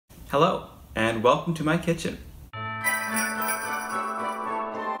Hello, and welcome to my kitchen.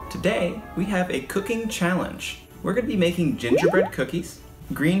 Today, we have a cooking challenge. We're going to be making gingerbread cookies.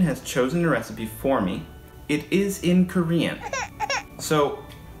 Green has chosen a recipe for me. It is in Korean. So,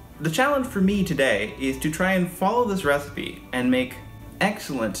 the challenge for me today is to try and follow this recipe and make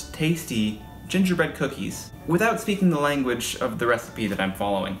excellent, tasty gingerbread cookies without speaking the language of the recipe that I'm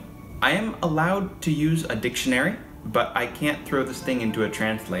following. I am allowed to use a dictionary, but I can't throw this thing into a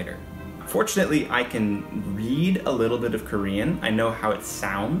translator. Fortunately, I can read a little bit of Korean. I know how it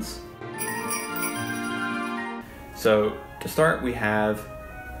sounds. So, to start, we have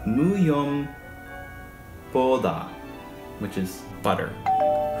무염 보다, which is butter.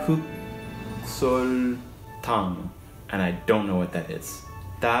 흑설탕, and I don't know what that is.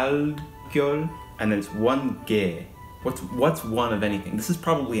 달걀, and then it's one 개. What's one of anything? This is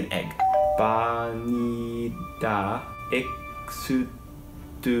probably an egg. 바니다 엑스트랙.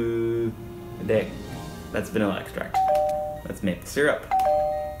 That's vanilla extract. That's maple syrup.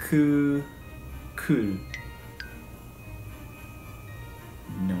 쿨.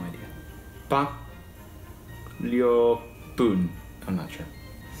 No idea. 박력분. I'm not sure.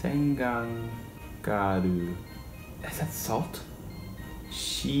 생강가루. Is that salt?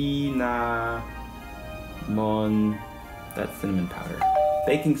 시나몬. That's cinnamon powder.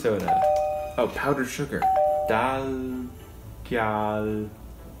 Baking soda. Oh, powdered sugar. 달걀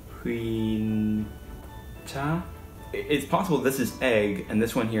휘인차. It's possible this is egg, and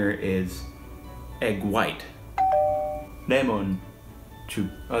this one here is egg white. Lemon juice.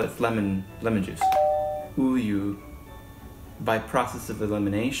 Oh, that's lemon juice. 우유. By process of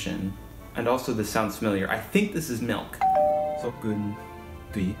elimination. And also this sounds familiar. I think this is milk.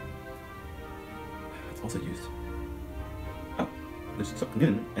 섞은뒤. It's also used. Oh, there's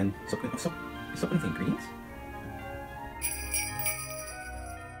섞는 and 섞은. Is 섞는 the ingredients?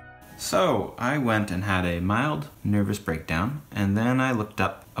 So, I went and had a mild nervous breakdown, and then I looked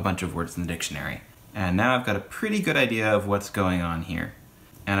up a bunch of words in the dictionary. And now I've got a pretty good idea of what's going on here.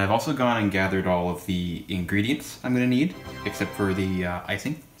 And I've also gone and gathered all of the ingredients I'm going to need, except for the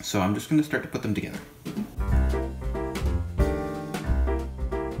icing. So I'm just going to start to put them together.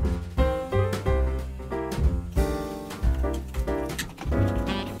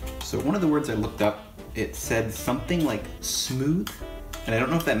 So one of the words I looked up, it said something like smooth, and I don't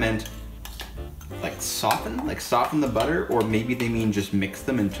know if that meant like soften the butter, or maybe they mean just mix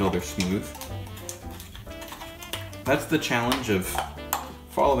them until they're smooth. That's the challenge of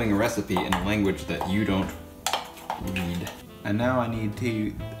following a recipe in a language that you don't read. And now I need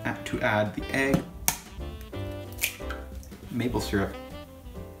to add the egg, maple syrup,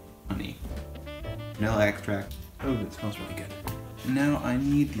 honey, vanilla extract. Oh, it smells really good. Now I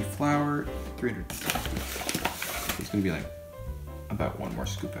need the flour, 300. It's gonna be like about one more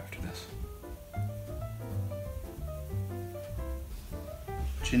scoop after this.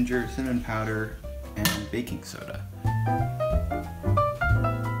 Ginger, cinnamon powder, and baking soda.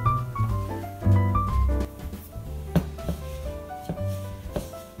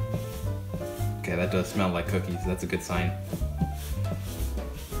 Okay, that does smell like cookies. That's a good sign.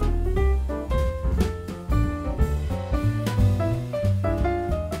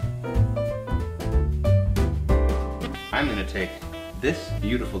 I'm gonna take this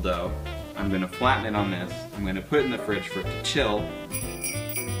beautiful dough, I'm gonna flatten it on this, I'm gonna put it in the fridge for it to chill.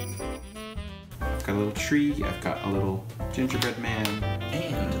 I've got a little tree, I've got a little gingerbread man,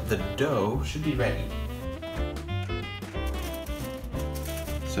 and the dough should be ready.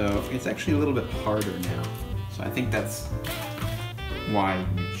 So it's actually a little bit harder now. So I think that's why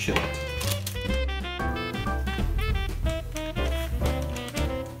you chill it.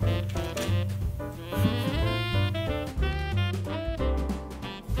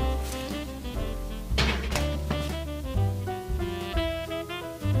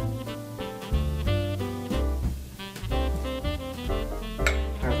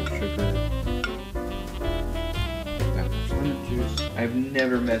 I've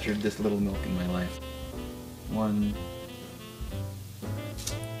never measured this little milk in my life. 1,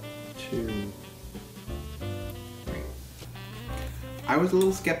 2, 3. I was a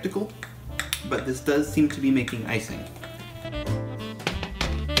little skeptical, but this does seem to be making icing.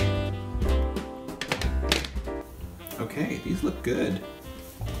 Okay, these look good.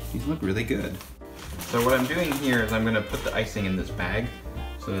 These look really good. So what I'm doing here is I'm going to put the icing in this bag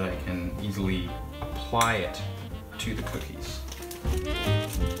so that I can easily apply it to the cookies.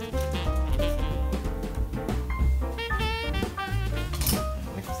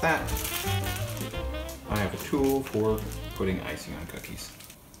 Like that, I have a tool for putting icing on cookies.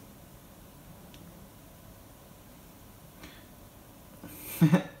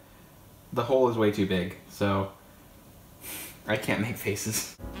 the hole is way too big, so I can't make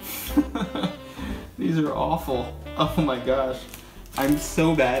faces. These are awful. Oh my gosh. I'm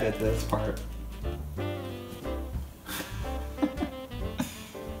so bad at this part.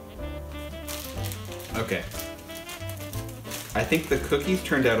 Okay. I think the cookies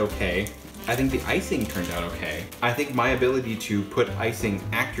turned out okay. I think the icing turned out okay. I think my ability to put icing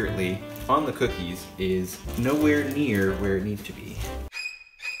accurately on the cookies is nowhere near where it needs to be.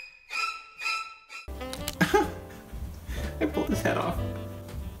 I pulled his head off.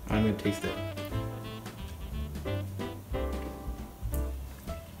 I'm gonna taste it.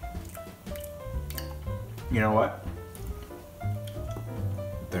 You know what?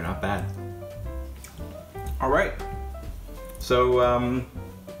 They're not bad. All right. So,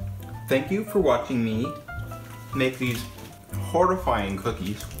 thank you for watching me make these horrifying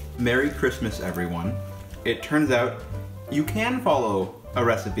cookies. Merry Christmas, everyone. It turns out you can follow a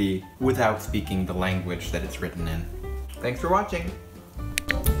recipe without speaking the language that it's written in. Thanks for watching.